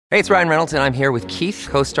Hey, it's Ryan Reynolds, and I'm here with Keith,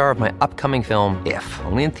 co-star of my upcoming film, If,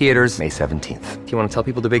 only in theaters May 17th. Do you want to tell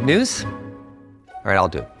people the big news? All right, I'll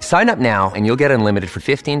do it. Sign up now and you'll get unlimited for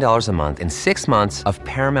 $15 a month and 6 months of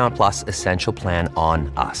Paramount Plus Essential Plan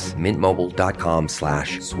on us.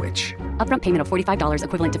 MintMobile.com/switch. Upfront payment of $45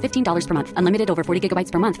 equivalent to $15 per month. Unlimited over 40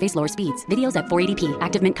 gigabytes per month. Face lower speeds. Videos at 480p.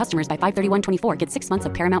 Active Mint customers by 531.24 get 6 months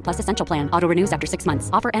of Paramount Plus Essential Plan. Auto renews after 6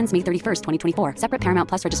 months. Offer ends May 31st, 2024. Separate Paramount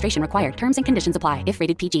Plus registration required. Terms and conditions apply if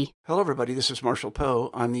rated PG. Hello, everybody. This is Marshall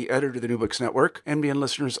Poe. I'm the editor of the New Books Network. NBN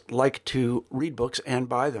listeners like to read books and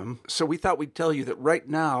buy them. So we thought we'd tell you that right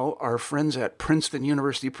now, our friends at Princeton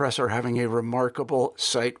University Press are having a remarkable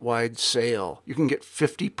site-wide sale. You can get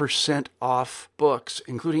 50% off books,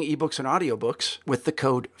 including ebooks and audiobooks, with the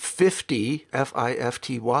code 50,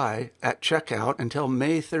 F-I-F-T-Y, at checkout until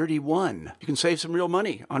May 31. You can save some real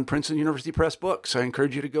money on Princeton University Press books. I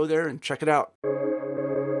encourage you to go there and check it out.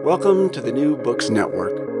 Welcome to the New Books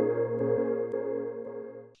Network.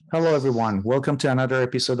 Hello, everyone. Welcome to another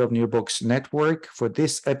episode of New Books Network. For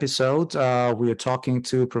this episode, we are talking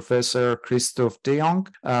to Professor Christophe de Jong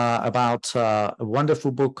about a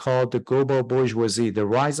wonderful book called The Global Bourgeoisie, The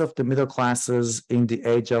Rise of the Middle Classes in the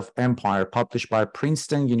Age of Empire, published by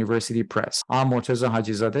Princeton University Press. I'm Morteza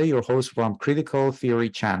Hajizadeh, your host from Critical Theory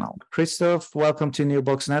Channel. Christophe, welcome to New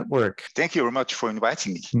Books Network. Thank you very much for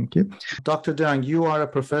inviting me. Thank you. Dr. de Jong, you are a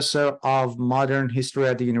professor of modern history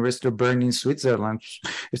at the University of Bern in Switzerland.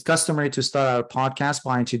 It's customary to start our podcast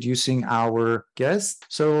by introducing our guest.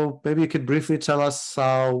 So maybe you could briefly tell us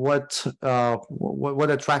what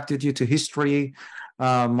attracted you to history,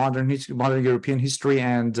 modern European history,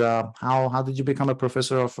 and how did you become a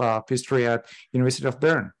professor of history at University of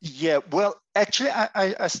Bern? Yeah, well, actually,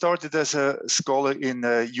 I started as a scholar in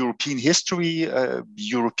European history,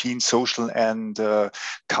 European social and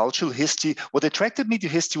cultural history. What attracted me to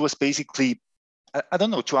history was basically, I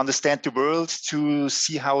don't know, to understand the world, to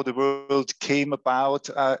see how the world came about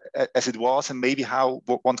as it was, and maybe how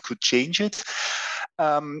one could change it.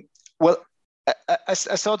 I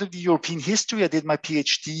started European history. I did my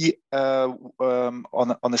PhD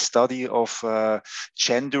on a study of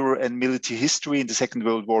gender and military history in the Second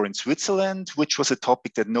World War in Switzerland, which was a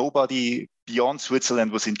topic that nobody beyond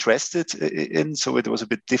Switzerland was interested in. So it was a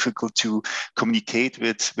bit difficult to communicate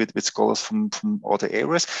with scholars from other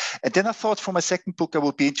areas. And then I thought for my second book, I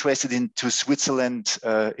would be interested into Switzerland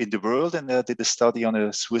in the world. And I did a study on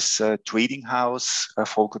a Swiss trading house,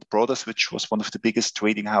 Volkert Brothers, which was one of the biggest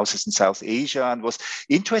trading houses in South Asia, and was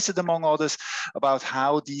interested, among others, about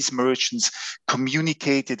how these merchants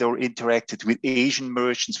communicated or interacted with Asian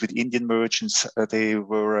merchants, with Indian merchants. They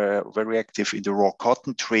were very active in the raw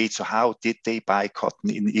cotton trade. So how did they buy cotton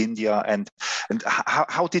in India, and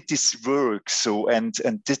how did this work? So and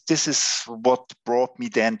this is what brought me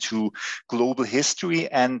then to global history,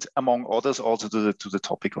 and among others also to the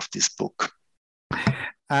topic of this book.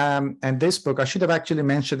 And this book, I should have actually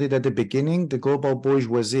mentioned it at the beginning, The Global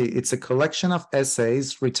Bourgeoisie. It's a collection of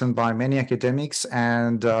essays written by many academics,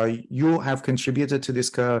 and you have contributed to this.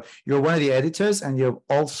 You're one of the editors, and you've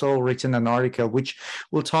also written an article, which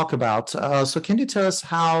we'll talk about. So can you tell us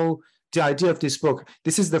how the idea of this book,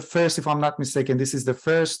 this is the first, if I'm not mistaken, this is the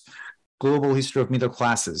first global history of middle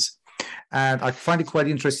classes. And I find it quite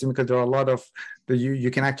interesting because there are a lot of,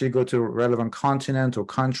 you can actually go to a relevant continent or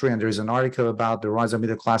country, and there is an article about the rise of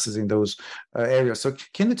middle classes in those areas. So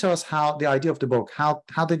can you tell us how the idea of the book, how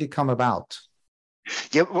did it come about?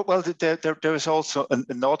 Yeah, well, there is also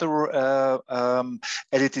another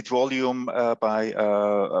edited volume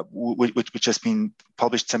which has been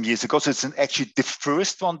published some years ago. So it's actually the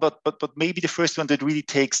first one, but maybe the first one that really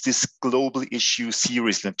takes this global issue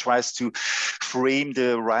seriously and tries to frame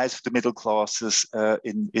the rise of the middle classes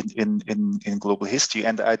in global history.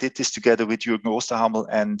 And I did this together with Jürgen Osterhammel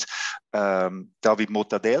and David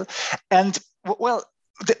Mortadell. And well,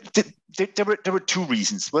 there were two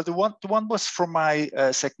reasons. Well, the one was from my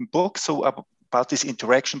second book, so about this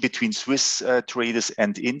interaction between Swiss traders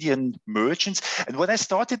and Indian merchants. And when I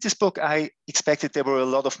started this book, I expected there were a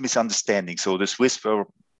lot of misunderstandings. So the Swiss were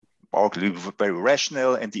arguably very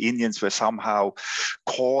rational, and the Indians were somehow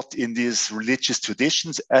caught in these religious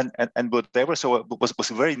traditions and whatever. So it was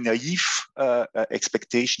a very naive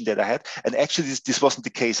expectation that I had. And actually, this wasn't the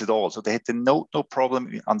case at all. So they had no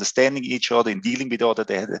problem in understanding each other, in dealing with each other.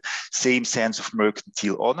 They had the same sense of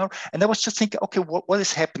mercantile honor. And I was just thinking, okay, what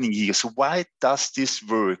is happening here? So why does this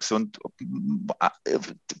work? So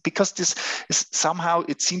because this is somehow,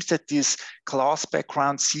 it seems that this class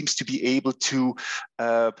background seems to be able to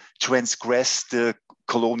transgress the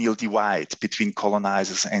colonial divide between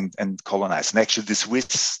colonizers and colonized. And actually, the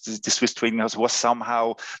Swiss trading house was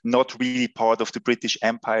somehow not really part of the British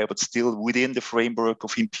Empire, but still within the framework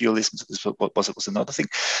of imperialism. So this was another thing.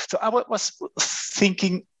 So I was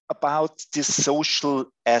thinking about this social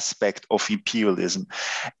aspect of imperialism.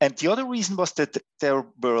 And the other reason was that there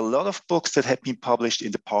were a lot of books that had been published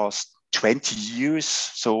in the past 20 years,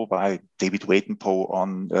 so by David Waitenpoe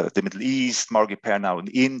on the Middle East, Margaret Pernow on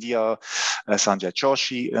India, Sanjay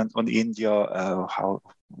Joshi on India,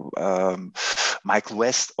 Michael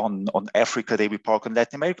West on Africa, David Park on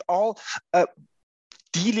Latin America, all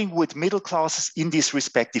dealing with middle classes in these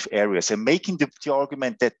respective areas and making the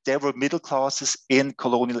argument that there were middle classes in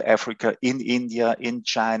colonial Africa, in India, in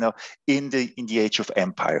China, in the age of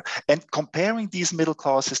empire, and comparing these middle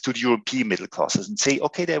classes to the European middle classes and say,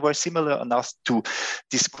 okay, they were similar enough to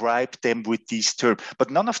describe them with these terms,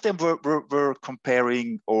 but none of them were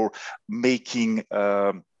comparing or making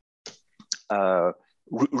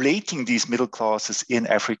relating these middle classes in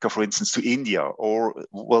Africa, for instance, to India, or,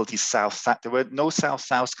 well, there were no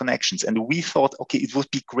South-South connections. And we thought, okay, it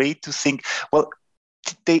would be great to think, well,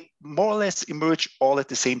 they more or less emerge all at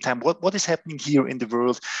the same time. What is happening here in the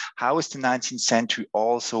world? How is the 19th century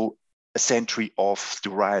also a century of the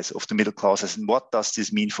rise of the middle classes? And what does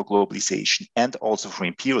this mean for globalization and also for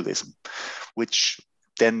imperialism? Which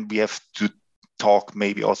then we have to talk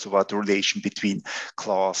maybe also about the relation between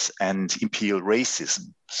class and imperial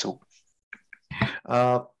racism. So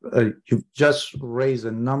you've just raised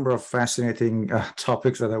a number of fascinating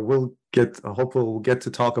topics that I hope we'll get to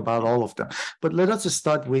talk about all of them. But let us just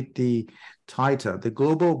start with the title, The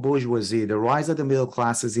Global Bourgeoisie, The Rise of the Middle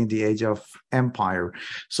Classes in the Age of Empire.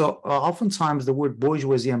 So oftentimes the word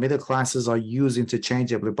bourgeoisie and middle classes are used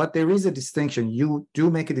interchangeably, but there is a distinction. You do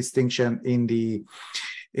make a distinction in the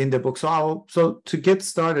book. So to get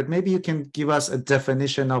started, maybe you can give us a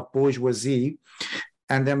definition of bourgeoisie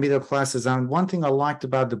and then middle classes. And one thing I liked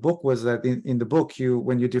about the book was that in the book,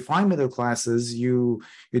 when you define middle classes, you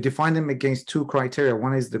define them against two criteria.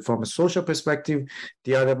 One is from a social perspective,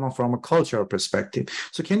 the other one from a cultural perspective.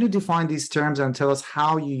 So can you define these terms and tell us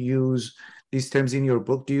how you use these terms in your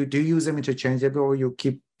book? Do you use them interchangeably, or you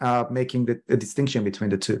keep making a distinction between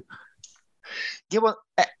the two? Yeah, well,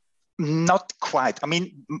 not quite. I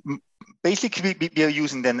mean, basically, we are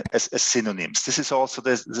using them as synonyms. This is also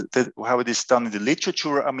how it is done in the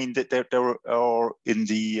literature. I mean, there are in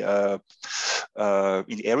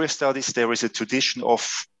area studies, there is a tradition of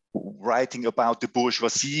writing about the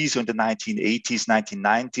bourgeoisie. So in the 1980s,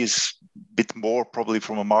 1990s, a bit more probably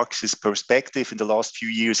from a Marxist perspective. In the last few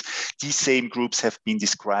years, these same groups have been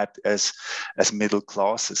described as middle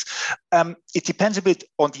classes. It depends a bit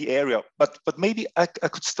on the area, but maybe I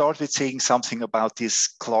could start with saying something about this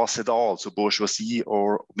class at all, so bourgeoisie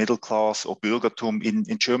or middle class or Bürgertum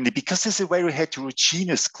in Germany, because it's a very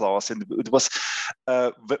heterogeneous class, and it was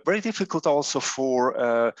very difficult also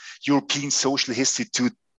for European social history to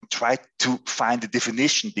try to find a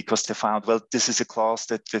definition, because they found, well, this is a class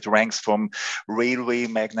that ranks from railway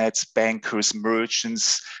magnates, bankers,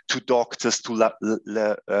 merchants, to doctors, to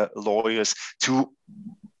lawyers, to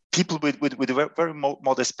people with a very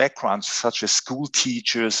modest backgrounds, such as school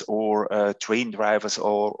teachers or train drivers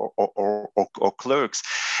or clerks.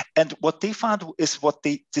 And what they found is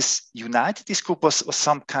this united this group was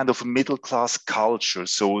some kind of a middle class culture.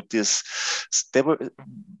 So they were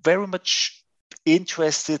very much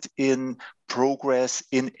interested in progress,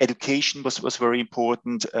 in education was very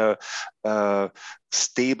important,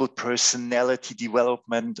 stable personality,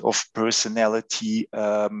 development of personality,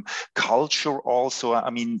 culture also. I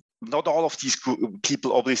mean, not all of these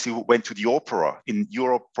people obviously went to the opera. In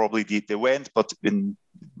Europe, probably they went, but in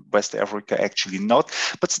West Africa, actually not.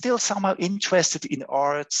 But still somehow interested in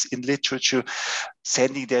arts, in literature,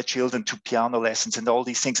 sending their children to piano lessons and all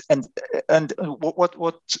these things. And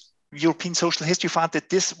what European social history found that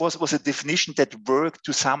this was a definition that worked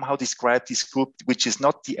to somehow describe this group, which is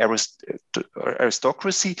not the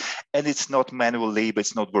aristocracy, and it's not manual labor,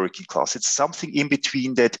 it's not working class. It's something in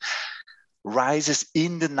between that rises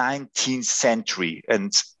in the 19th century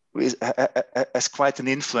and has quite an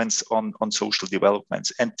influence on social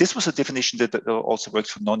developments. And this was a definition that also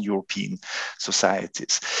works for non-European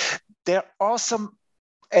societies. There are some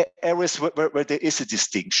areas where there is a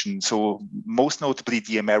distinction. So most notably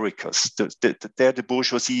the Americas. There the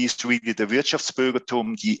bourgeoisie is really the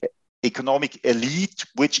Wirtschaftsbürgertum, the economic elite,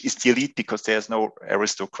 which is the elite because there's no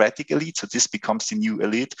aristocratic elite. So this becomes the new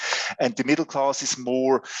elite. And the middle class is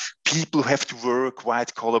more people who have to work,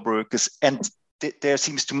 white collar workers. And there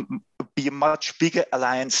seems to be a much bigger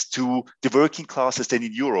alliance to the working classes than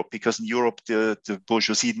in Europe, because in Europe, the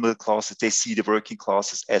bourgeoisie, middle classes, they see the working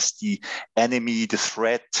classes as the enemy, the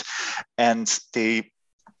threat, and they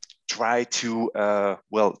try to,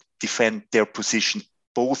 defend their position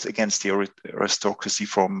both against the aristocracy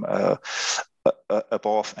from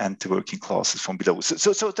above and the working classes from below.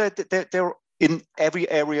 So they're in every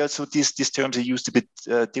area, so these terms are used a bit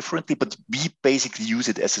differently, but we basically use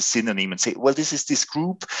it as a synonym and say, well, this is this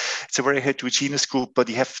group. It's a very heterogeneous group, but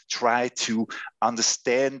you have tried to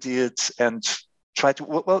understand it and try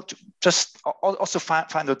to, just also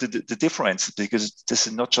find out the difference, because this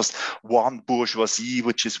is not just one bourgeoisie,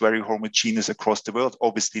 which is very homogeneous across the world,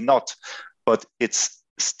 obviously not, but it's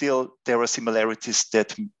still, there are similarities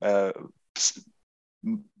that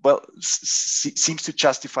seems to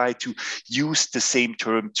justify to use the same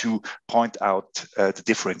term to point out the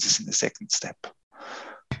differences in the second step.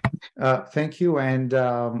 Thank you. And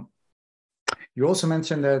you also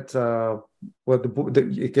mentioned that,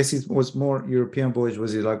 I guess it was more European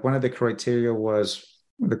bourgeoisie. Like one of the criteria was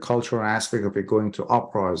the cultural aspect of it, going to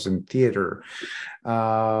operas and theater.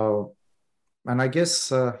 And I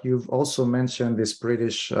guess you've also mentioned this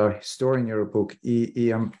British historian in your book,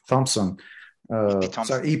 E.M. Thompson.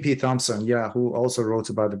 E.P. Thompson, who also wrote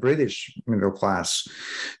about the British middle class.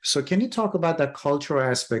 So can you talk about that cultural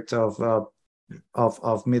aspect of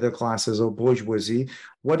middle classes or bourgeoisie?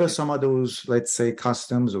 What are some of those, let's say,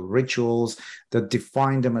 customs or rituals that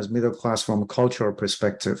define them as middle class from a cultural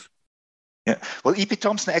perspective? Yeah, well, E.P.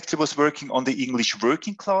 Thompson actually was working on the English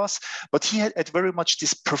working class, but he had very much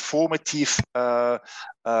this performative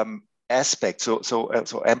aspect, so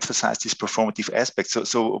emphasize this performative aspect.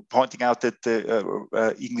 So pointing out that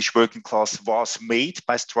the English working class was made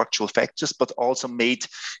by structural factors, but also made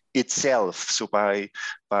itself. So by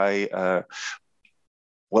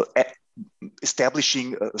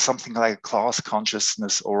establishing something like a class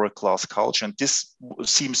consciousness or a class culture, and this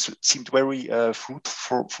seemed very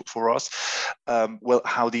fruitful for us.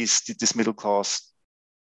 How this middle class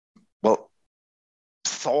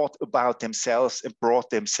thought about themselves and brought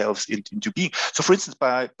themselves into being. So, for instance,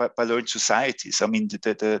 by learned societies. I mean,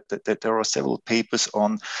 there are several papers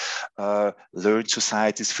on learned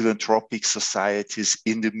societies, philanthropic societies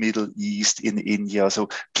in the Middle East, in India. So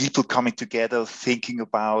people coming together, thinking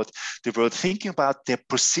about the world, thinking about their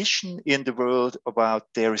position in the world, about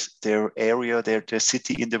their area, their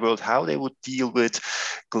city in the world, how they would deal with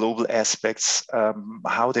global aspects,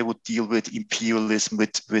 how they would deal with imperialism,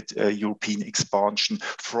 with European expansion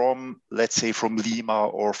from, let's say, from Lima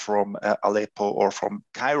or from Aleppo or from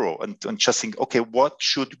Cairo, and just think, okay, what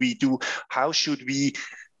should we do? How should we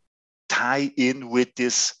tie in with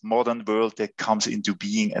this modern world that comes into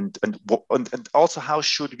being, and also how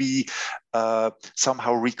should we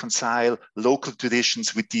somehow reconcile local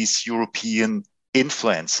traditions with these European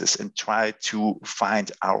influences and try to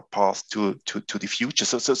find our path to the future?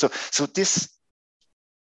 So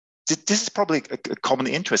this is probably a common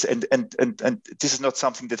interest, and this is not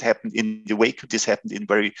something that happened in the wake. This happened in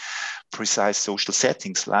very precise social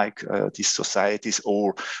settings, like these societies,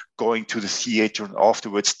 or going to the theater and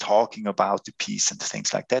afterwards talking about the piece and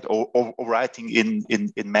things like that, or writing in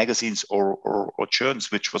magazines or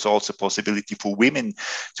journals, which was also a possibility for women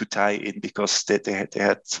to tie in, because they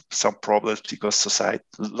had some problems, because a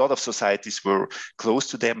lot of societies were close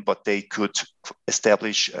to them, but they could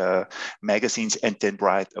establish magazines and then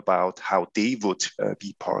write about how they would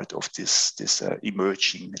be part of this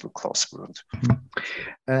emerging middle class world.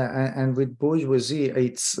 And with bourgeoisie,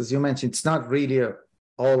 it's, as you mentioned, it's not really a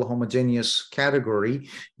all homogeneous category.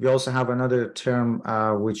 You also have another term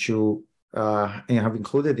which you have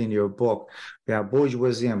included in your book. We have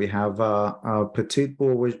bourgeoisie and we have petite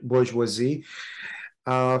bourgeoisie.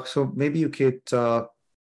 So maybe you could tell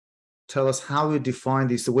us how you define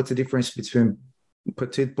this. So what's the difference between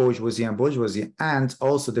petite bourgeoisie and bourgeoisie? And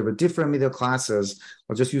also there were different middle classes.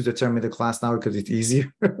 I'll just use the term middle class now because it's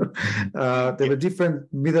easier. There were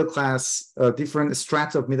different middle class, different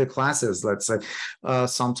strata of middle classes, let's say.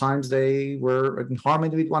 Sometimes they were in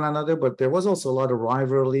harmony with one another, but there was also a lot of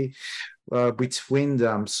rivalry between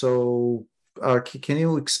them. So can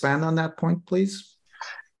you expand on that point, please?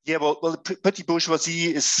 Yeah, well, petty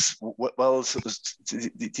bourgeoisie is,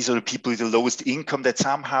 these are the people with the lowest income that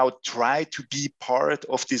somehow try to be part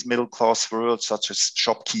of this middle class world, such as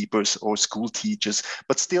shopkeepers or school teachers,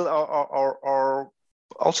 but still are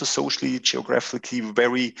also socially, geographically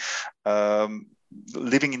very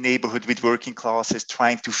living in neighborhood with working classes,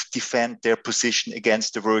 trying to defend their position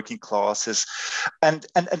against the working classes, and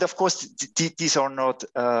of course these are not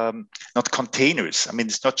containers. I mean,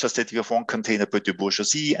 it's not just that you have one container, but the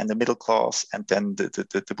bourgeoisie and the middle class, and then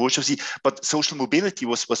the bourgeoisie. But social mobility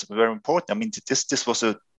was very important. I mean, this was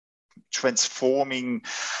a transforming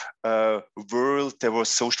world. There was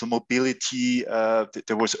social mobility,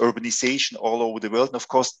 there was urbanization all over the world, and of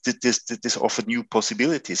course this offered new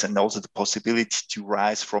possibilities, and also the possibility to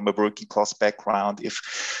rise from a working class background.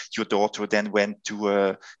 If your daughter then went to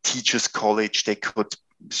a teacher's college,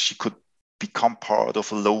 she could become part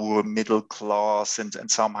of a lower middle class and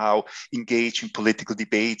somehow engage in political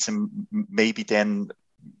debates, and maybe then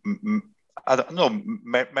I don't know,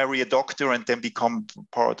 marry a doctor and then become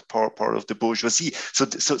part of the bourgeoisie. So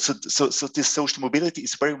this social mobility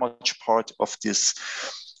is very much part of this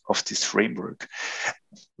framework.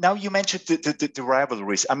 Now you mentioned the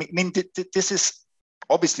rivalries. I mean this is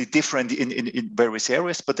obviously different in various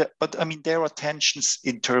areas, but I mean there are tensions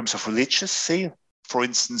in terms of religious, say. For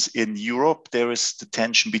instance, in Europe, there is the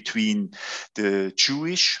tension between the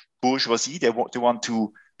Jewish bourgeoisie. They want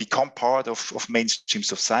to become part of mainstream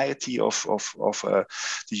society, of the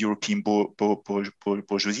European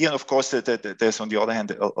bourgeoisie. And of course, there's on the other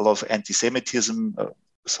hand a lot of anti-Semitism.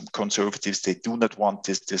 Some conservatives, they do not want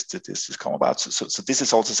this to come about. So this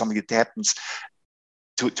is also something that happens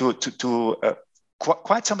to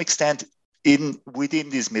quite some extent within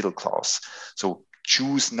this middle class. So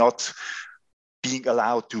Jews not being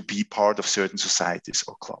allowed to be part of certain societies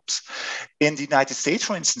or clubs. In the United States,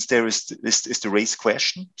 for instance, there is the race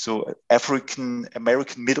question. So African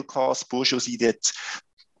American middle class bourgeoisie that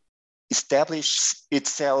established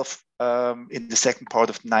itself in the second part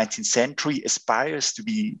of the 19th century aspires to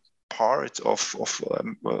be part of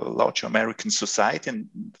larger American society, and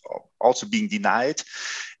also being denied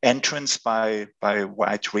entrance by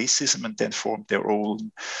white racism, and then formed their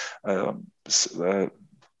own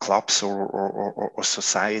clubs or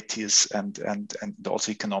societies and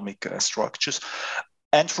also economic structures.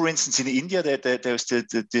 And for instance, in India, there's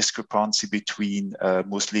the discrepancy between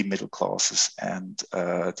Muslim middle classes and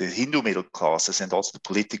the Hindu middle classes, and also the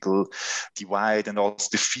political divide, and also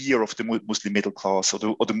the fear of the Muslim middle class or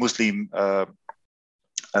the Muslim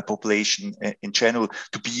population in general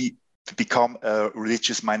to become a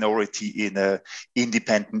religious minority in an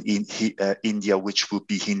independent India, which would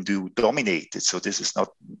be Hindu dominated. So this is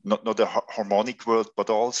not a harmonic world, but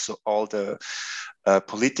also all the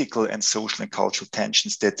political and social and cultural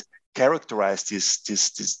tensions that characterize this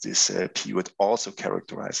period also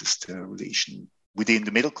characterizes the relation within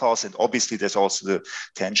the middle class. And obviously there's also the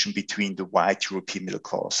tension between the white European middle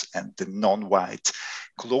class and the non-white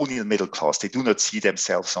colonial middle class. They do not see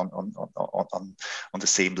themselves on the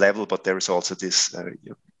same level, but there is also this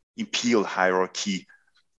imperial hierarchy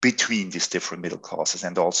between these different middle classes,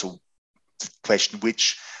 and also the question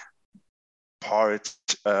which part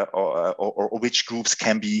or which groups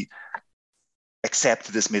can be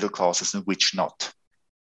accepted as middle classes and which not.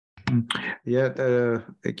 Yeah,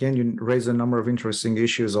 again, you raise a number of interesting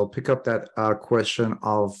issues. I'll pick up that question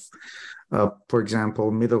of, for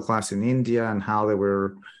example, middle class in India and how they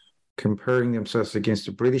were comparing themselves against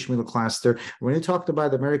the British middle class there. When you talked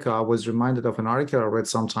about America, I was reminded of an article I read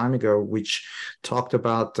some time ago, which talked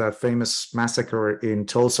about the famous massacre in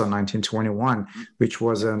Tulsa, 1921, which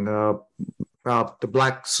was the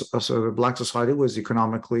Black society was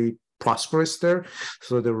economically prosperous there,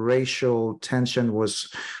 so the racial tension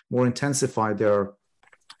was more intensified there,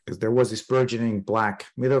 because there was this burgeoning Black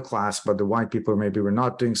middle class, but the white people maybe were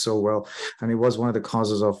not doing so well, and it was one of the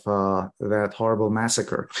causes of that horrible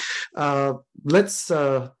massacre. Let's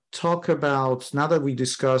talk about, now that we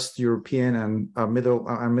discussed European and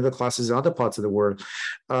middle classes in other parts of the world,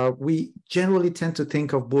 we generally tend to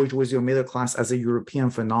think of bourgeoisie or middle class as a European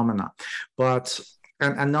phenomena, but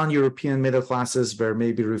and non-European middle classes were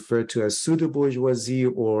maybe referred to as pseudo-bourgeoisie,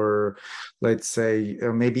 or let's say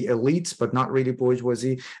maybe elites, but not really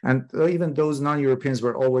bourgeoisie. And even those non-Europeans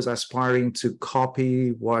were always aspiring to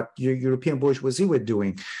copy what European bourgeoisie were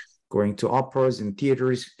doing, going to operas and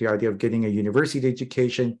theaters, the idea of getting a university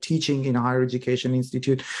education, teaching in a higher education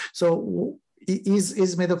institute. So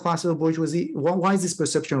is middle class or bourgeoisie, why is this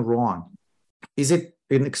perception wrong? Is it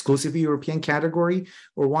an exclusively European category,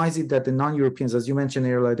 or why is it that the non-Europeans, as you mentioned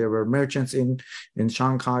earlier, there were merchants in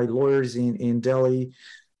Shanghai, lawyers in Delhi,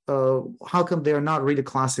 how come they're not really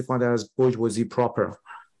classified as bourgeoisie proper?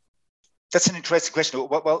 That's an interesting question.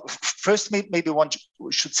 Well, first, maybe one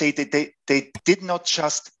should say that they did not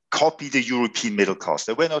just copy the European middle class.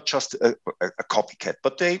 They were not just a copycat,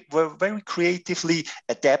 but they were very creatively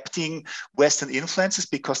adapting Western influences,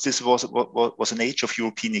 because this was an age of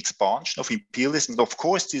European expansion, of imperialism. And of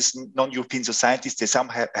course, these non-European societies, they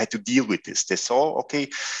somehow had to deal with this. They saw, okay,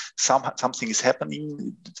 something is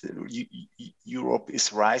happening, Europe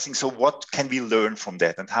is rising. So what can we learn from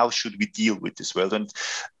that, and how should we deal with this world? And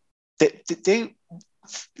it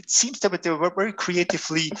seems that they were very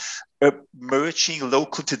creatively merging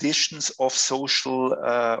local traditions of social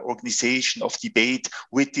organization, of debate,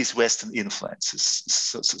 with these Western influences.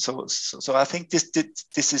 So I think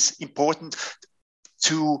this is important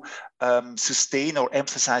to sustain or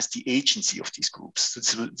emphasize the agency of these groups.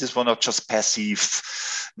 This were not just passive,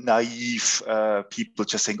 naive people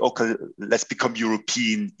just saying, okay, let's become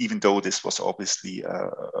European, even though this was obviously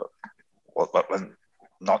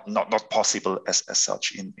not possible as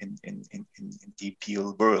such in the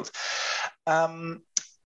imperial world. Then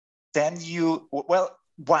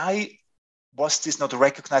why was this not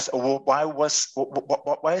recognized, or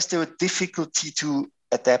why is there a difficulty to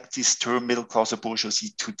adapt this term middle class or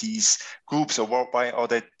bourgeoisie to these groups, or why are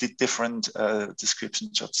there different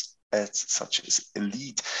descriptions such as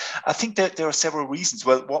elite? I think that there are several reasons.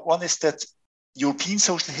 Well, one is that European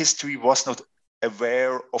social history was not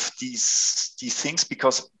aware of these things,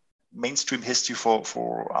 because mainstream history for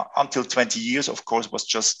until 20 years, of course, was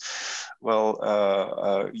just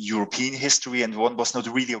European history, and one was not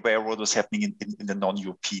really aware of what was happening in the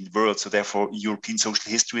non-European world. So therefore, European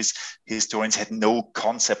social historians had no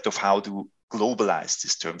concept of how to globalize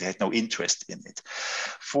this term. They had no interest in it.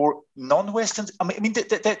 For non-Western, I mean,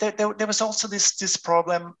 there was also this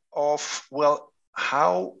problem of, well,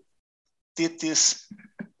 how did this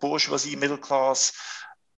bourgeoisie middle class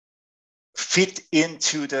fit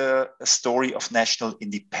into the story of national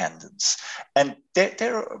independence? And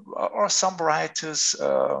there are some writers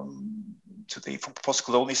today from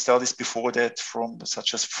post-colonial studies, before that,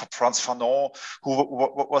 such as Frantz Fanon, who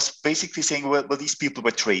was basically saying, well, these people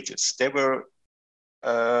were traitors. They were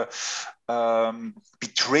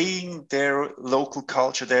betraying their local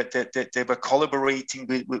culture. They were collaborating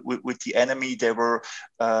with the enemy. They were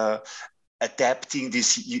adapting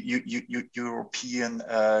this European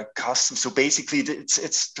custom. So basically,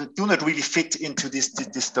 it's do not really fit into this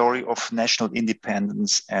story of national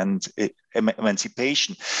independence and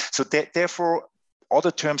emancipation. So therefore, other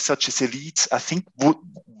terms such as elites, I think,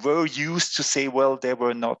 were used to say, well, they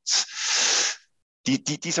were not.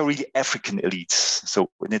 These are really African elites. So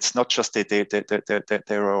when it's not just that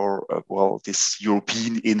there are this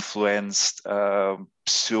European influenced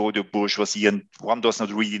pseudo bourgeoisie, and one does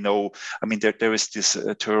not really know. I mean, there is this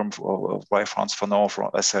term by Frantz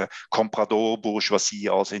Fanon as a comprador bourgeoisie.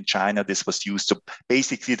 Also in China, this was used. So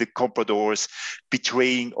basically, the compradors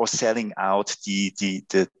betraying or selling out the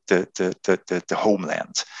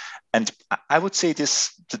homeland. And I would say the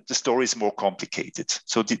story is more complicated.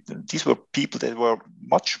 So these were people that were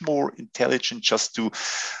much more intelligent just to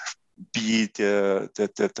be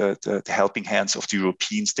the helping hands of the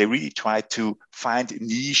Europeans. They really tried to find a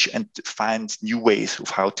niche and find new ways of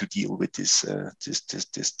how to deal with this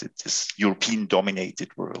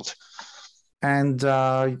European-dominated world. And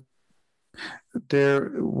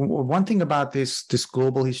one thing about this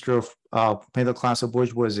global history of middle class or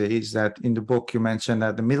bourgeoisie is that in the book you mentioned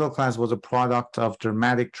that the middle class was a product of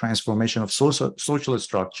dramatic transformation of social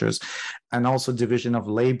structures and also division of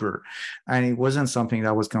labor, and it wasn't something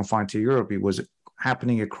that was confined to Europe. It was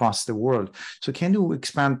happening across the world. So can you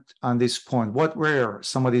expand on this point? What were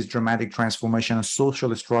some of these dramatic transformation of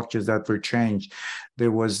social structures that were changed?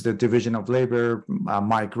 There was the division of labor,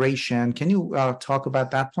 migration. Can you talk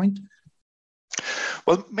about that point?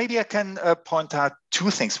 Well, maybe I can point out two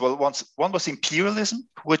things. Well, one was imperialism,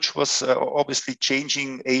 which was obviously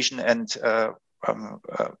changing Asian and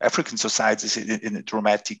African societies in a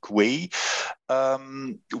dramatic way,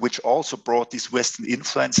 which also brought these Western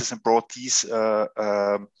influences and brought these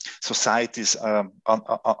societies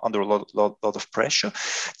under a lot of pressure.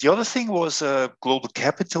 The other thing was global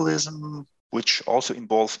capitalism, which also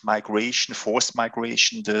involved migration, forced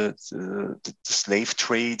migration, the slave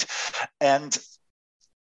trade. And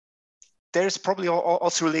there's probably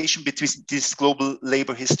also a relation between this global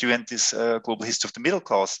labor history and this global history of the middle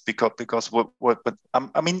class, because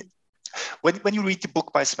I mean, when you read the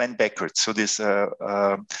book by Sven Beckert, so this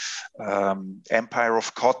Empire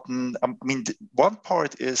of Cotton, I mean, one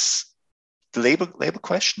part is the labor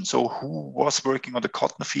question. So who was working on the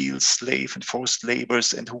cotton fields, slave and forced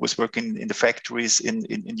laborers, and who was working in the factories in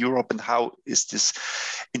Europe, and how is this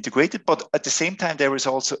integrated? But at the same time, there is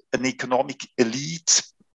also an economic elite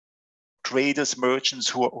traders, merchants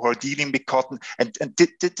who are dealing with cotton, and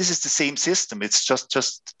this is the same system. It's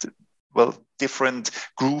just different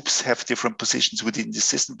groups have different positions within the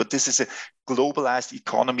system, but this is a globalized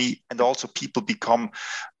economy, and also people become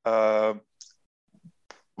very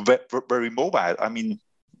mobile. I mean,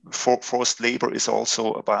 forced labor is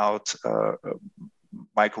also about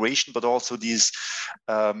migration, but also these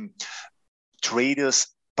traders,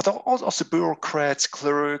 but also bureaucrats,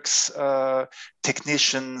 clerks,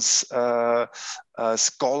 technicians,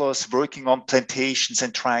 scholars working on plantations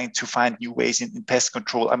and trying to find new ways in pest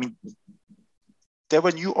control. I mean, there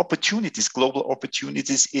were new opportunities, global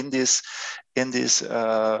opportunities in this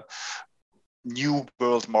new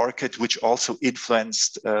world market, which also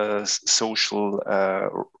influenced social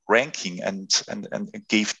ranking and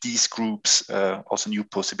gave these groups also new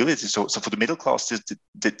possibilities. So for the middle class,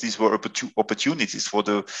 these were opportunities. For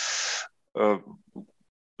the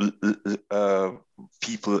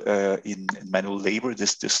people in manual labor,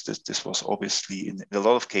 this was obviously in a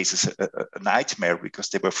lot of cases a nightmare, because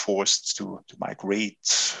they were forced to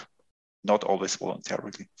migrate, not always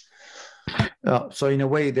voluntarily. So in a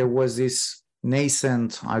way, there was this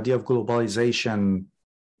nascent idea of globalization,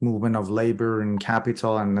 movement of labor and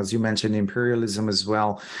capital, and as you mentioned, imperialism as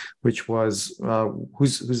well, which was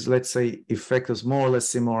whose let's say effect was more or less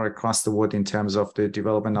similar across the world in terms of the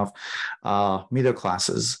development of middle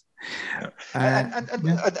classes. And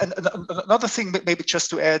another thing, maybe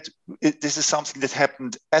just to add, this is something that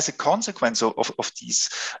happened as a consequence of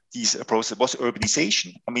these processes, was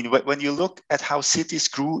urbanization. I mean, when you look at how cities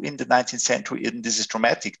grew in the 19th century, and this is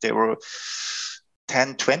dramatic, they were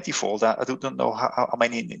 10, 20-fold. I don't know how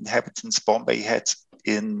many inhabitants Bombay had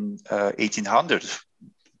in 1800.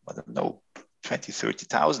 I don't know, 20,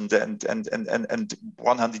 30,000, and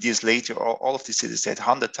 100 years later, all of the cities had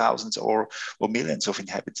 100,000 or millions of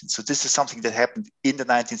inhabitants. So this is something that happened in the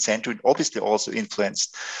 19th century, and obviously also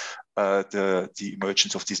influenced the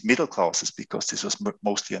emergence of these middle classes, because this was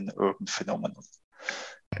mostly an urban phenomenon.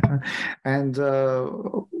 And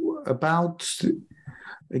about...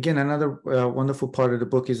 Again, another wonderful part of the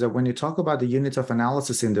book is that when you talk about the unit of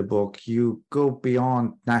analysis in the book, you go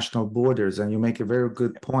beyond national borders, and you make a very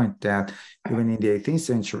good point that even in the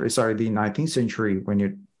 19th century, when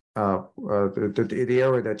you the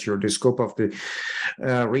area that the scope of the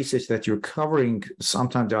research that you're covering,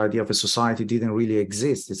 sometimes the idea of a society didn't really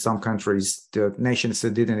exist. In some countries, the nations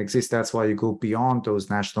that didn't exist. That's why you go beyond those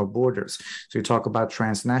national borders. So you talk about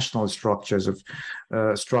transnational structures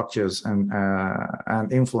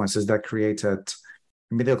and influences that created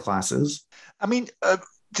middle classes. I mean,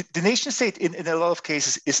 the nation state in a lot of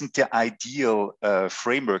cases isn't the ideal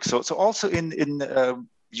framework. So also in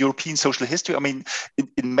European social history, I mean,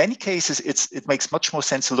 in many cases, it makes much more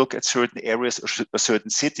sense to look at certain areas or certain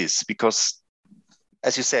cities, because,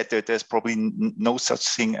 as you said, there's probably no such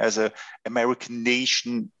thing as an American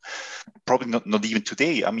nation, probably not even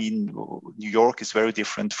today. I mean, New York is very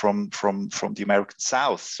different from the American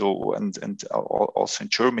South, so and also in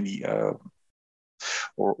Germany.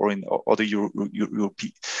 Or in other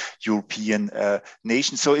European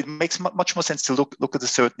nations, so it makes much more sense to look at a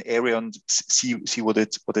certain area and see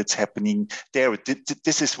what's happening there.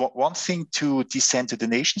 This is one thing, to descend to the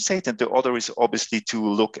nation state, and the other is obviously to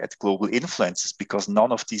look at global influences, because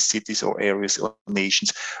none of these cities or areas or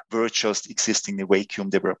nations were just existing in a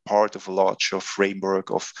vacuum. They were part of a larger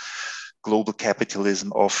framework of global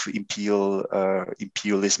capitalism, of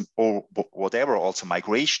imperialism, or whatever. Also,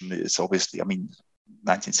 migration is obviously, I mean,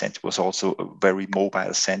 19th century was also a very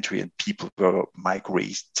mobile century, and people were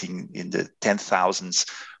migrating in the 10,000s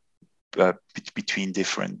between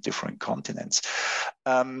different continents.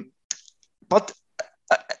 But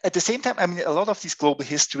at the same time, I mean, a lot of these global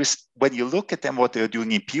histories, when you look at them, what they're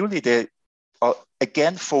doing imperially, they are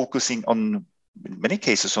again focusing on, in many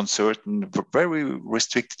cases, on certain very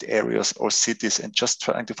restricted areas or cities, and just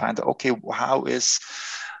trying to find out, okay, how is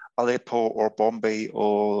Aleppo or Bombay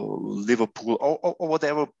or Liverpool or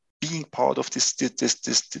whatever being part of these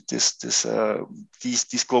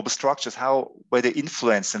global structures? How were they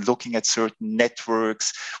influenced, and looking at certain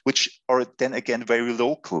networks, which are then again very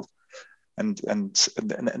local. And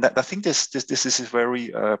I think this is a very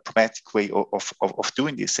pragmatic way of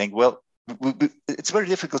doing this, saying, well, it's very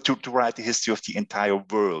difficult to write the history of the entire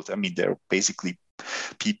world. I mean, there are basically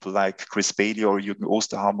people like Chris Bailey or Jürgen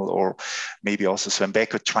Osterhammel, or maybe also Sven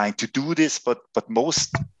Becker, trying to do this, but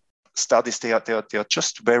most studies, they are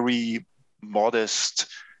just very modest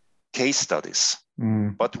case studies.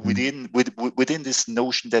 But within this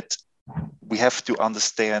notion that we have to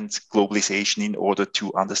understand globalization in order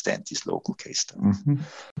to understand these local case studies.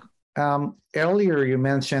 Earlier, you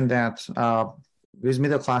mentioned that these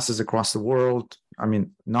middle classes across the world, I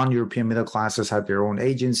mean, non-European middle classes had their own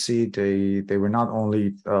agency. They were not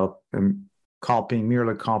only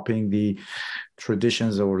merely copying the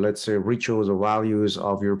traditions or, let's say, rituals or values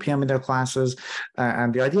of European middle classes,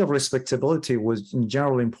 and the idea of respectability was in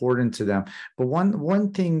general important to them. But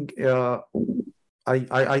one thing.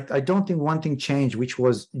 I don't think one thing changed, which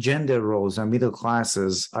was gender roles and middle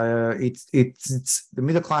classes. It's the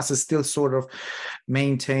middle classes still sort of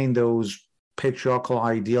maintain those patriarchal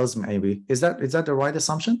ideals. Maybe is that the right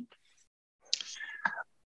assumption?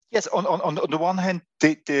 Yes. On the one hand,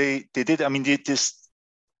 they did. I mean, this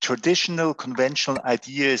traditional conventional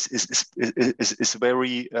ideas is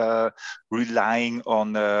very relying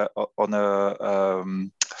on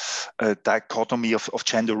a dichotomy of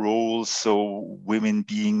gender roles. So women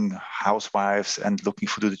being housewives and looking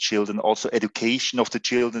for the children. Also, education of the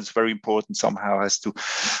children is very important. Somehow has to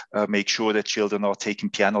make sure that children are taking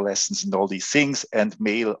piano lessons and all these things. And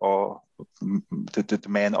male or the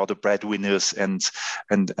men are the breadwinners and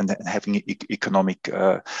having economic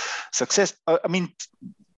success. I mean.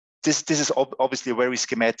 This is obviously a very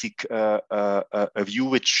schematic a view,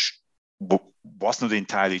 which was not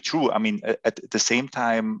entirely true. I mean, at the same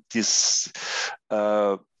time, this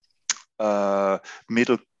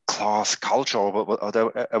middle class culture, or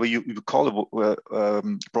whatever you call it,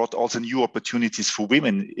 brought also new opportunities for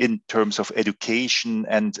women in terms of education,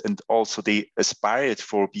 and also they aspired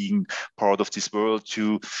for being part of this world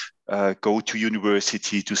to go to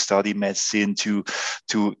university, to study medicine, to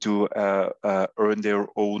earn their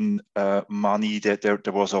own money. That there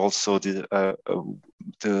was also the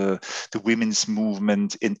women's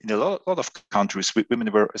movement in a lot of countries.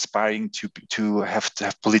 Women were aspiring to have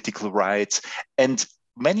political rights, and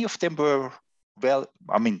many of them were, well,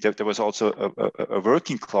 I mean, there was also a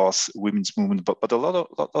working class women's movement, but a lot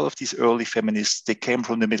of these early feminists, they came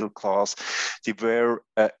from the middle class. They were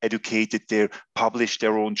educated. They published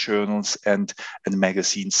their own journals and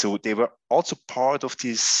magazines. So they were also part of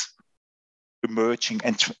this emerging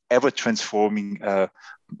and ever transforming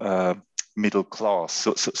middle class.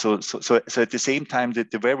 So at the same time,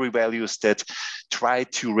 the very values that try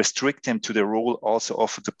to restrict them to their role also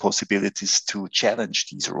offer the possibilities to challenge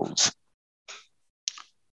these roles.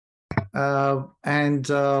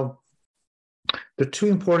 The two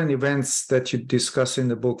important events that you discuss in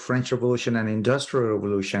the book, French Revolution and Industrial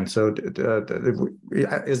Revolution. So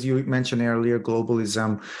as you mentioned earlier,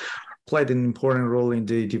 globalism played an important role in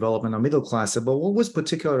the development of middle class. But what was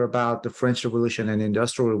particular about the French Revolution and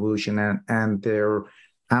Industrial Revolution and their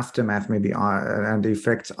aftermath, maybe, and the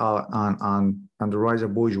effect on the rise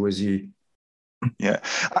of bourgeoisie? Yeah,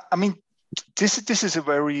 I mean, this is a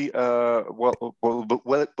very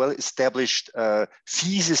well established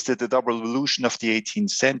thesis that the double revolution of the 18th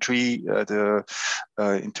century,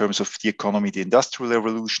 in terms of the economy, the Industrial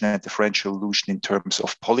Revolution, and the French Revolution in terms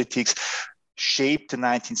of politics, shaped the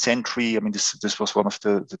 19th century. I mean, this was one of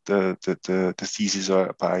the theses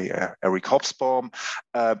by Eric Hobsbawm,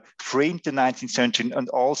 framed the 19th century and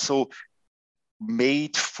also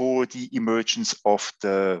made for the emergence of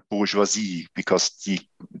the bourgeoisie, because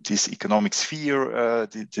this economic sphere,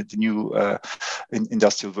 the new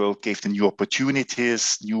industrial world, gave them new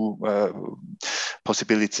opportunities, new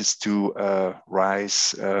possibilities to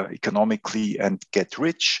rise economically and get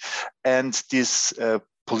rich. And this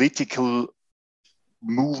political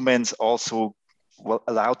movements also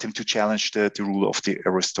allowed them to challenge the rule of the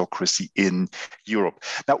aristocracy in Europe.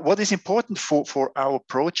 Now, what is important for our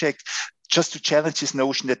project, just to challenge this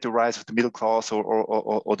notion that the rise of the middle class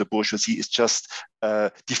or the bourgeoisie is just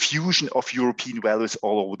diffusion of European values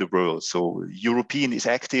all over the world. So European is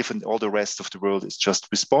active and all the rest of the world is just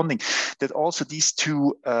responding. That also these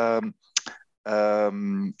two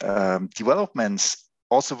developments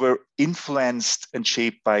also were influenced and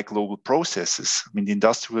shaped by global processes. I mean, the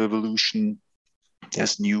Industrial Revolution,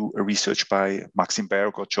 there's new research by Maxim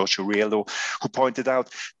Berg or George Auriello, who pointed out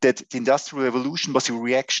that the Industrial Revolution was a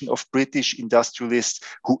reaction of British industrialists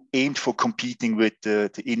who aimed for competing with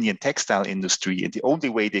the Indian textile industry. And the only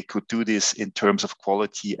way they could do this in terms of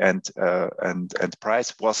quality and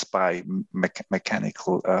price was by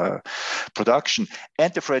mechanical production.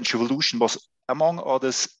 And the French Revolution was, among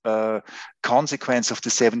others, consequence of the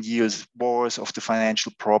 7 Years' Wars, of the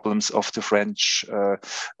financial problems of the French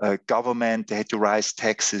government. They had to raise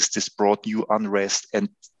taxes. This brought new unrest, and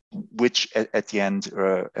which at the end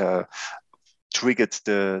triggered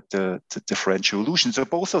the French Revolution. So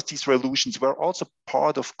both of these revolutions were also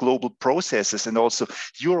part of global processes, and also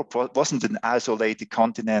Europe wasn't an isolated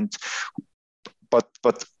continent, but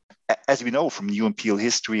as we know from New Imperial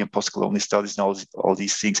history and post-colonial studies and all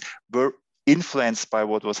these things, were influenced by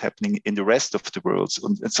what was happening in the rest of the world.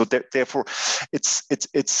 And so therefore, it's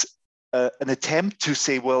an attempt to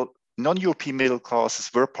say, well, non-European middle classes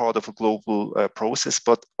were part of a global process,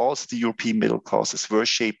 but also the European middle classes were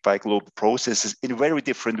shaped by global processes in a very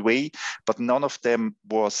different way, but none of them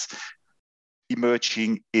was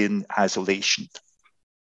emerging in isolation.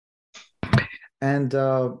 And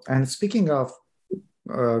speaking of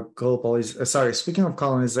speaking of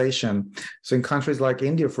colonization, so in countries like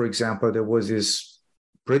India, for example, there was this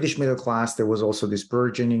British middle class. There was also this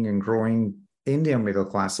burgeoning and growing Indian middle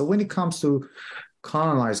class. So when it comes to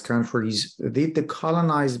colonized countries, did the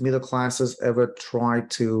colonized middle classes ever try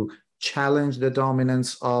to challenge the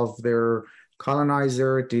dominance of their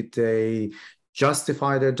colonizer? Did they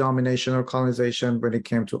justify their domination or colonization when it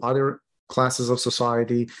came to other classes of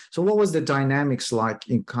society? So what was the dynamics like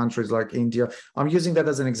in countries like India? I'm using that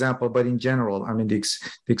as an example, but in general, I mean, the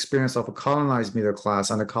experience of a colonized middle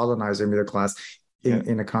class and a colonizer middle class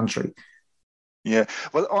in a country. Yeah,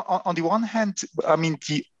 well, on the one hand, I mean,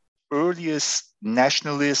 the earliest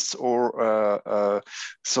nationalists or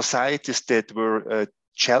societies that were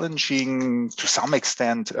challenging to some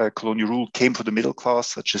extent colonial rule came from the middle class,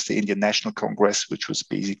 such as the Indian National Congress, which was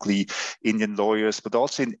basically Indian lawyers. But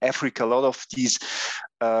also in Africa, a lot of these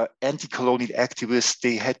anti-colonial activists,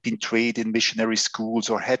 they had been trained in missionary schools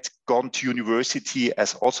or had gone to university,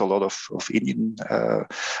 as also a lot of Indian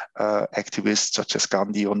activists such as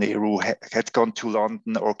Gandhi or Nehru had gone to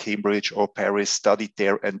London or Cambridge or Paris, studied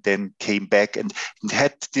there, and then came back and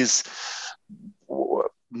had this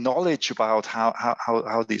knowledge about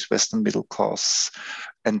how this Western middle class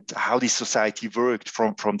and how this society worked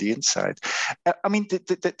from the inside. I mean,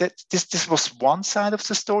 this was one side of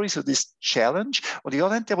the story, so this challenge. On the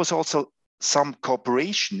other hand, there was also some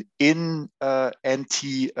cooperation in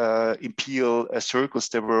anti-imperial circles.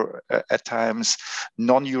 There were at times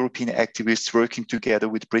non-European activists working together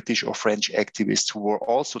with British or French activists who were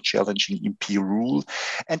also challenging imperial rule.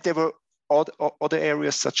 And there were other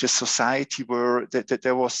areas such as society where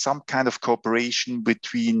there was some kind of cooperation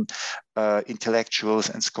between intellectuals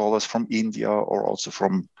and scholars from India or also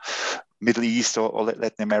from Middle East or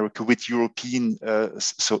Latin America with European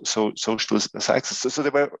socialist cycles. So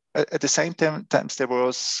there were at the same time there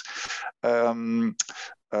was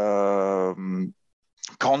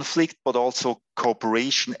conflict, but also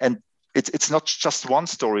cooperation. And it's not just one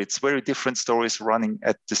story; it's very different stories running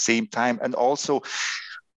at the same time, and also,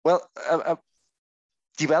 well,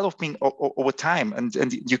 developing over time.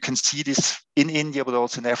 And you can see this in India, but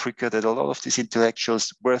also in Africa, that a lot of these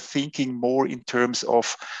intellectuals were thinking more in terms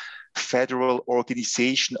of federal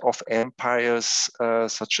organization of empires,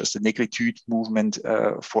 such as the Negritude movement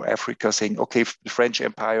for Africa, saying, okay, the French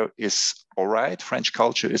Empire is all right, French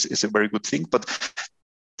culture is a very good thing, but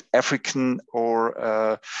African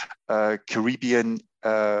or Caribbean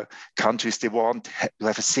countries, they want to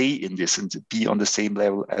have a say in this and to be on the same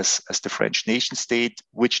level as the French nation state,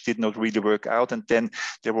 which did not really work out. And then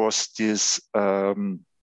there was this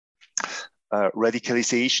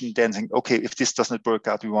radicalization, then saying, okay, if this doesn't work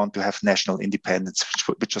out, we want to have national independence,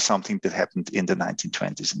 which was something that happened in the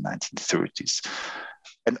 1920s and 1930s.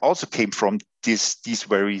 And also came from these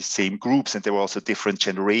very same groups, and there were also different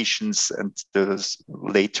generations, and the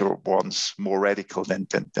later ones more radical than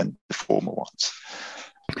the former ones.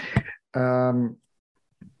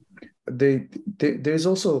 There's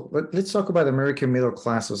also, let's talk about American middle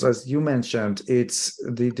classes. As you mentioned, it's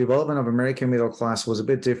the development of American middle class was a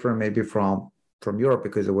bit different maybe from Europe,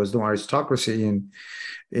 because there was no aristocracy in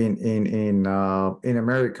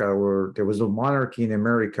America, or there was no monarchy in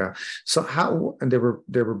America. So and there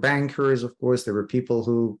were bankers, of course, there were people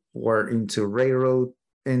who were into railroad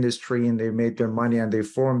industry, and they made their money, and they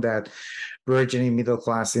formed that burgeoning middle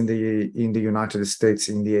class in the United States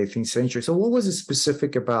in the 18th century. So what was it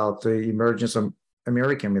specific about the emergence of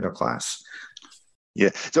American middle class?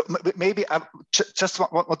 Yeah, so maybe I just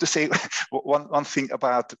want to say one thing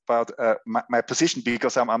about my position,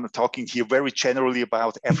 because I'm talking here very generally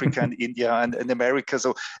about Africa and India and America,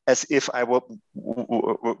 so as if I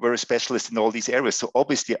were a specialist in all these areas. So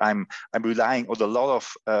obviously I'm relying on a lot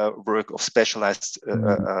of work of specialized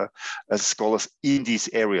scholars in these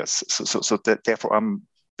areas. So therefore I'm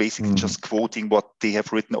basically just quoting what they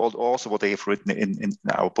have written, also what they have written in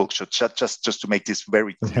our book, just to make this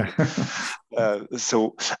very clear. What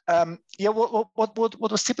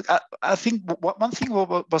was typical? I think one thing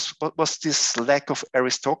was this lack of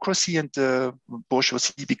aristocracy, and the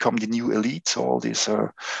bourgeoisie become the new elite. So all these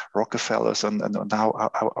Rockefellers and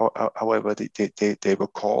however they were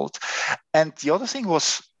called. And the other thing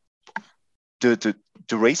was the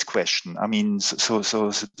race question. I mean,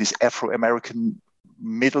 so this Afro-American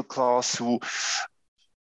middle class who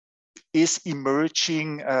is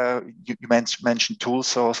emerging. You mentioned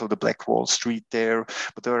Tulsa, so the Black Wall Street there,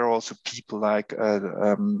 but there are also people like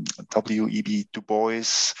W.E.B. Du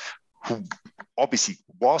Bois, who obviously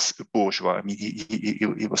was a bourgeois. I mean,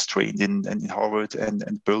 he was trained in Harvard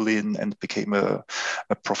and Berlin and became a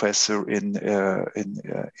professor in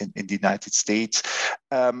the United States.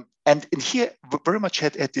 And here very much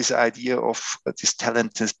had this idea of this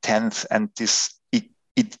talented tenth and this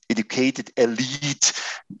educated elite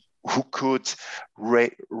who could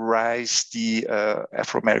rise the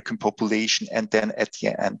Afro-American population, and then at the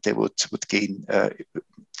end they would gain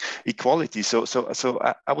equality. So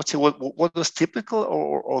I would say what was typical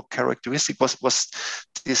or characteristic was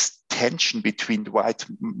this tension between the white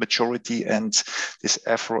majority and this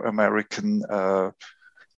Afro-American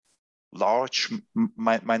large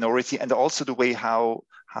minority, and also the way how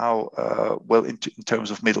well in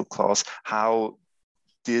terms of middle class, how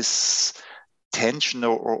this tension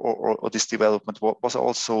or this development was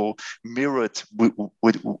also mirrored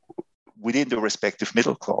within the respective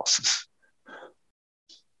middle classes.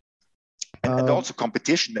 And also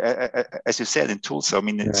competition, as you said, in Tulsa. I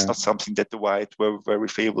mean, it's not something that the white were very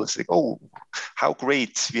favorable. It's like, oh, how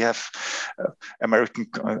great we have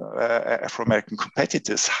Afro-American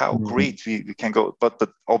competitors. How great we can go. But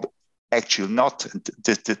actually not. And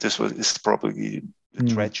this is probably the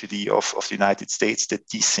tragedy of the United States, that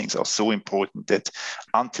these things are so important that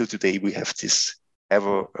until today we have this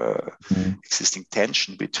ever existing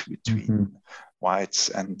tension between whites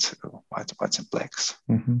and blacks.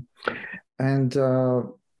 And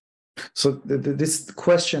so this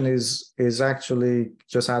question is actually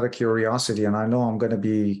just out of curiosity, and I know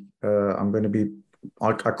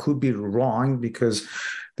I could be wrong, because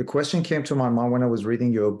the question came to my mind when I was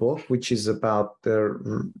reading your book, which is about the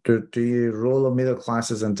role of middle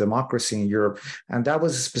classes and democracy in Europe. And that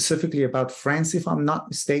was specifically about France, if I'm not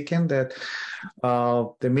mistaken, that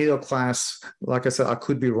the middle class, like I said, I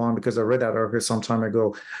could be wrong because I read that article some time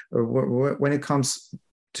ago. When it comes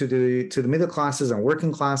to the middle classes and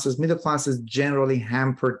working classes, middle classes generally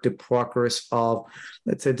hampered the progress of,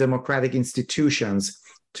 let's say, democratic institutions,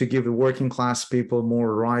 to give the working class people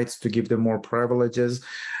more rights, to give them more privileges.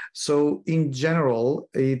 So in general,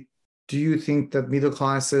 do you think that middle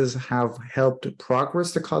classes have helped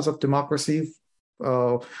progress the cause of democracy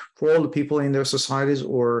for all the people in their societies,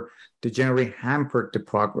 or they generally hampered the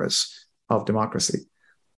progress of democracy?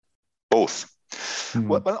 Both.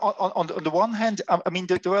 Well, on the one hand, I mean,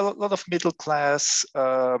 there are a lot of middle class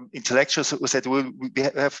intellectuals who said, well,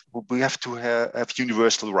 we have to have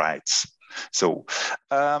universal rights. So,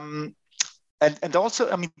 and also,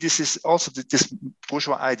 I mean, this is also this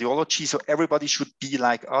bourgeois ideology. So everybody should be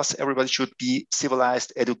like us. Everybody should be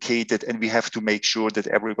civilized, educated, and we have to make sure that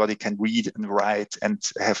everybody can read and write and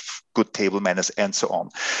have good table manners and so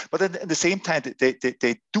on. But at the same time,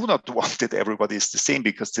 they do not want that everybody is the same,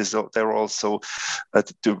 because there are also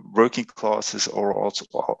the working classes, or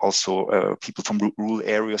also people from rural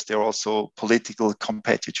areas. There are also political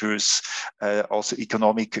competitors, also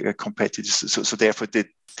economic competitors. So therefore, they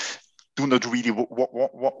do not really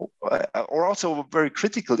or also very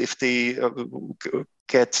critical if they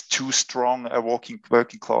get too strong working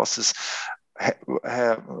classes,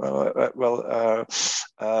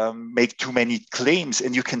 make too many claims.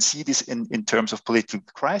 And you can see this in terms of political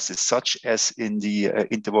crisis, such as in the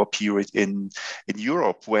interwar period in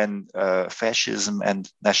Europe, when fascism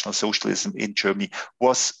and National Socialism in Germany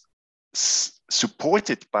was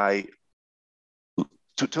supported by,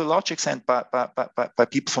 to a large extent, by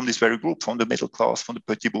people from this very group, from the middle class, from the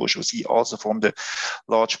petit bourgeoisie, also from the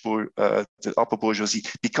the upper bourgeoisie,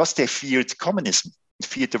 because they feared communism,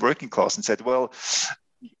 feared the working class, and said, well,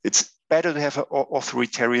 it's better to have an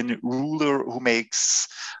authoritarian ruler who makes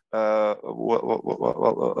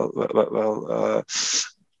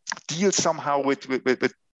deals somehow with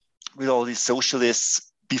all these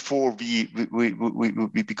socialists before we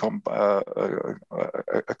become a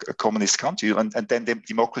communist country, and then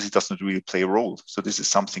democracy does not really play a role. So this is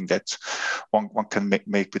something that one can make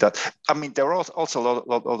with that. I mean, there are also a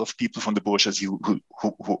lot of people from the bourgeoisie who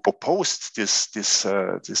opposed this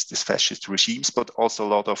fascist regimes, but also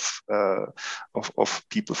a lot of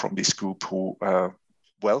people from this group who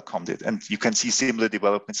welcomed it. And you can see similar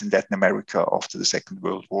developments in Latin America after the Second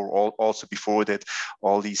World War, also before that,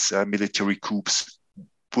 all these military coups,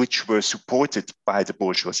 which were supported by the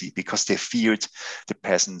bourgeoisie because they feared the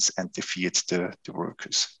peasants and they feared the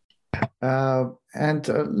workers.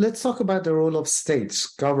 Let's talk about the role of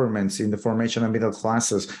states, governments in the formation of middle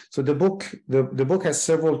classes. So the book has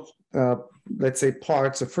several let's say,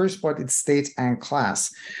 parts. The first part is state and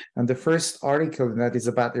class. And the first article that is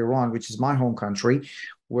about Iran, which is my home country,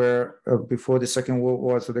 where before the Second World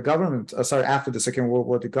War, so the government, after the Second World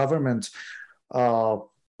War, the government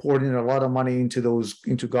poured in a lot of money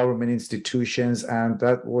into government institutions, and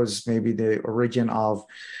that was maybe the origin of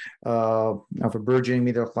a burgeoning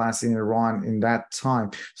middle class in Iran in that time.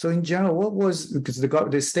 So in general, what was, because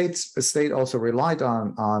the state also relied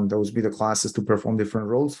on those middle classes to perform different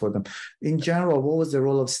roles for them. In general, what was the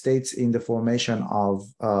role of states in the formation of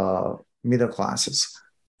middle classes?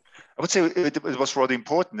 I would say it was rather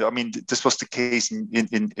important. I mean, this was the case in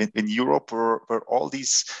Europe, where all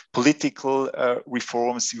these political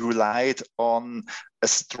reforms relied on a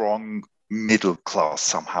strong middle class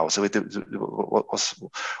somehow. So it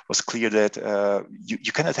was clear that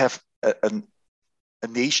you cannot have a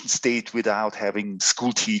nation state without having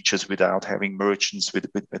school teachers, without having merchants,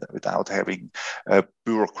 without having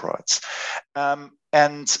bureaucrats.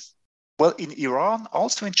 And well, in Iran,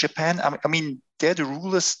 also in Japan, I mean, there the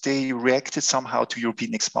rulers, they reacted somehow to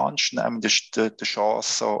European expansion. I mean, the Shahs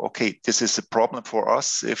saw, okay, this is a problem for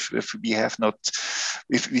us. If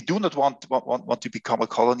we do not want to become a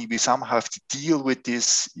colony, we somehow have to deal with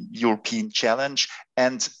this European challenge.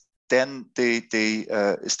 And then they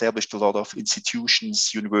established a lot of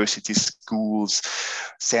institutions, universities, schools,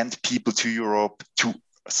 sent people to Europe to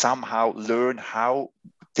somehow learn how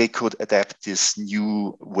they could adapt these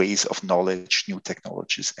new ways of knowledge, new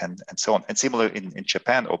technologies, and so on. And similar in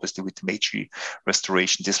Japan, obviously, with the Meiji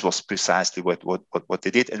Restoration, this was precisely what they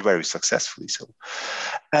did, and very successfully so.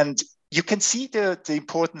 And you can see the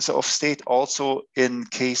importance of state also in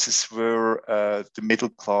cases where the middle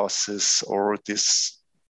classes or this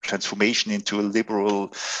transformation into a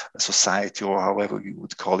liberal society, or however you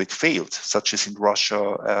would call it, failed, such as in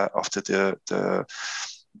Russia after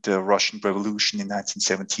the Russian Revolution in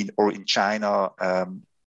 1917, or in China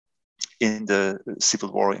in the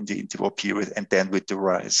Civil War, in the interwar period, and then with the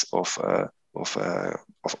rise of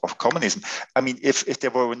communism. I mean, if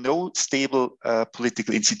there were no stable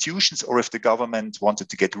political institutions, or if the government wanted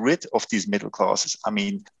to get rid of these middle classes, I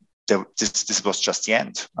mean, this was just the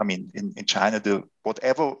end. I mean, in China,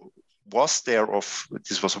 whatever was there of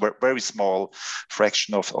this was a very small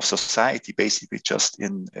fraction of society, basically just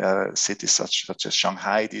in cities such as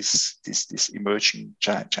Shanghai, this emerging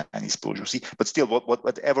Chinese bourgeoisie. But still,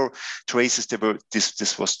 whatever traces there were,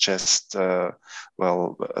 this was just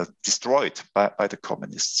destroyed by the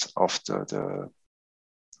communists after the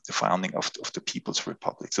founding of the People's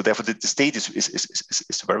Republic. So therefore, the state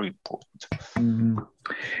is very important. Mm-hmm.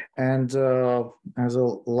 And as a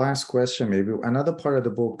last question, maybe another part of the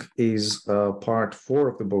book is part 4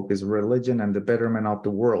 of the book is religion and the betterment of the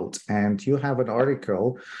world. And you have an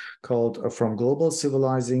article called From Global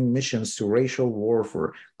Civilizing Missions to Racial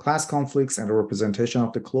Warfare, Class Conflicts and the Representation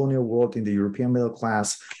of the Colonial World in the European Middle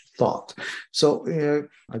Class Thought. So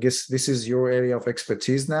I guess this is your area of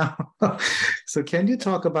expertise now. So can you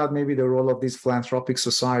talk about maybe the role of these philanthropic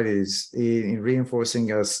societies in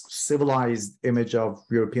reinforcing a civilized image of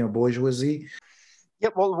European bourgeoisie? Yeah,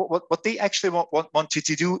 well, what they actually wanted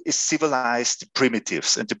to do is civilize the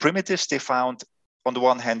primitives. And the primitives they found, on the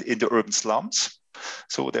one hand, in the urban slums.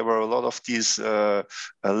 So there were a lot of these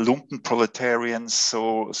lumpen proletarians,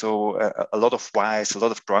 so a lot of vice, a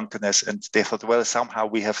lot of drunkenness, and they thought, well, somehow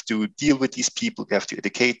we have to deal with these people, we have to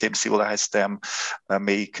educate them, civilize them,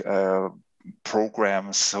 make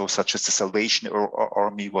programs, so such as the Salvation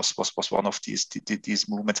Army was one of these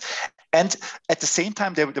movements. And at the same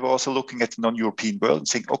time, they were also looking at the non-European world and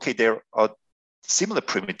saying, okay, there are similar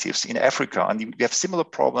primitives in Africa, and we have similar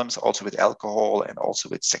problems also with alcohol and also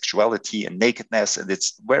with sexuality and nakedness, and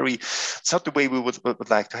it's not the way we would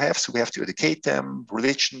like to have. So we have to educate them.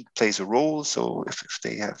 Religion plays a role. So if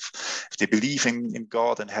they believe in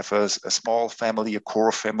God and have a small family, a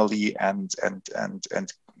core family, and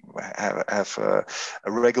have a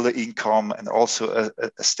regular income and also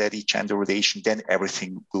a steady gender relation, then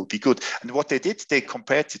everything will be good. And what they did, they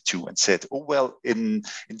compared the two and said, oh, well, in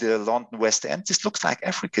the London West End, this looks like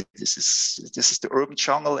Africa. This is the urban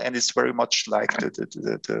jungle, and it's very much like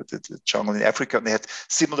the jungle in Africa. And they had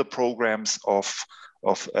similar programs of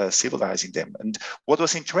civilizing them. And what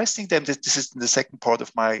was interesting then, this is in the second part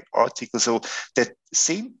of my article, so that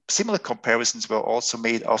similar comparisons were also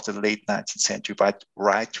made after the late 19th century by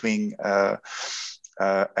right-wing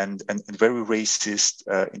and very racist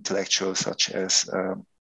intellectuals such as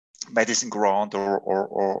Madison Grant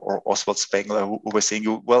or Oswald Spengler, who were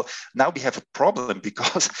saying, well, now we have a problem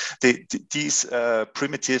because these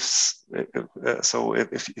primitives, so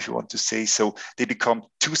if you want to say so, they become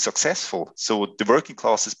too successful. So the working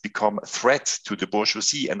classes become a threat to the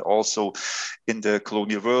bourgeoisie. And also in the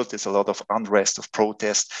colonial world, there's a lot of unrest, of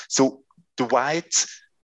protest. So the white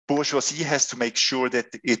bourgeoisie has to make sure that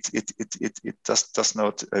it does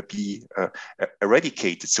not be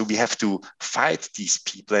eradicated. So we have to fight these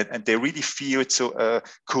people, and they really feared a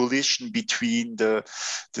coalition between the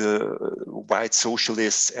white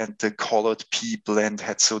socialists and the colored people, and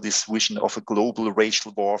had this vision of a global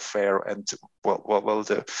racial warfare, and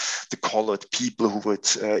the colored people who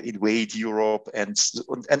would invade Europe, and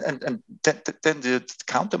then the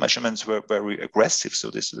countermeasures were very aggressive. So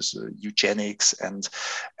this was eugenics and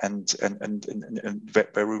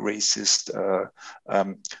very racist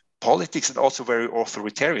politics, and also very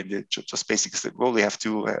authoritarian. They just basically said, well, we have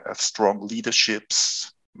to have strong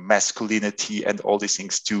leaderships, masculinity, and all these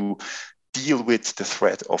things to deal with the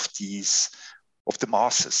threat of the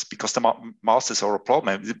masses, because the masses are a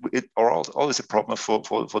problem. It are always a problem for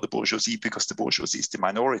the bourgeoisie, because the bourgeoisie is the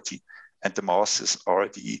minority and the masses are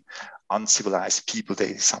the uncivilized people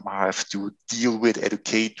they somehow have to deal with,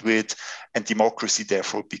 educate with, and democracy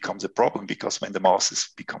therefore becomes a problem, because when the masses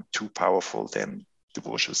become too powerful, then the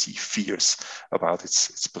bourgeoisie fears about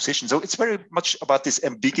its position. So it's very much about this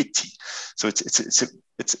ambiguity. So it's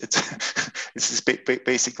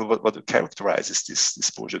basically what characterizes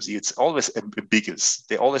this bourgeoisie. It's always ambiguous.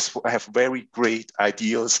 They always have very great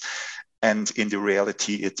ideals, and in the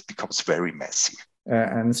reality, it becomes very messy.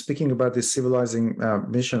 And speaking about this civilizing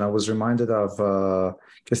mission, I was reminded of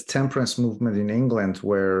this temperance movement in England,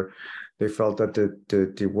 where they felt that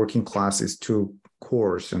the working class is too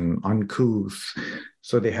coarse and uncouth.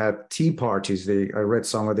 So they had tea parties. I read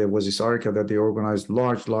somewhere there was this article that they organized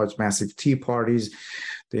large, massive tea parties.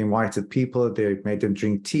 They invited people. They made them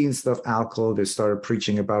drink tea instead of alcohol. They started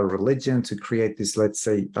preaching about religion to create this, let's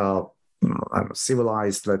say,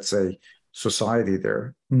 civilized, let's say, society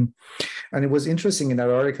there. And it was interesting in that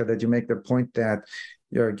article that you make the point that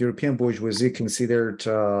European bourgeoisie considered,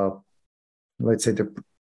 let's say,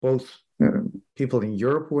 both people in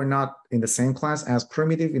Europe who were not in the same class as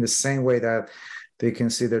primitive, in the same way that they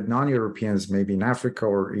considered non-Europeans, maybe in Africa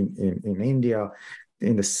or in India,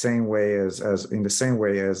 in the same way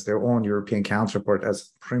as their own European counterpart,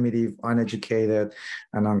 as primitive, uneducated,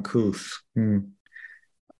 and uncouth.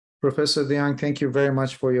 Professor de Jong, thank you very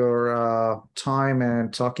much for your time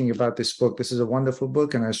and talking about this book. This is a wonderful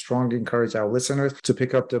book, and I strongly encourage our listeners to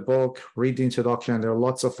pick up the book, read the introduction. And there are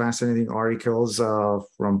lots of fascinating articles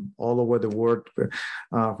from all over the world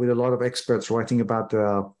with a lot of experts writing about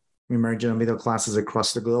the emerging middle classes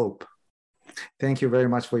across the globe. Thank you very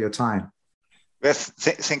much for your time. Yes,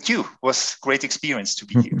 thank you. It was a great experience to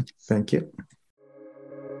be here. Thank you.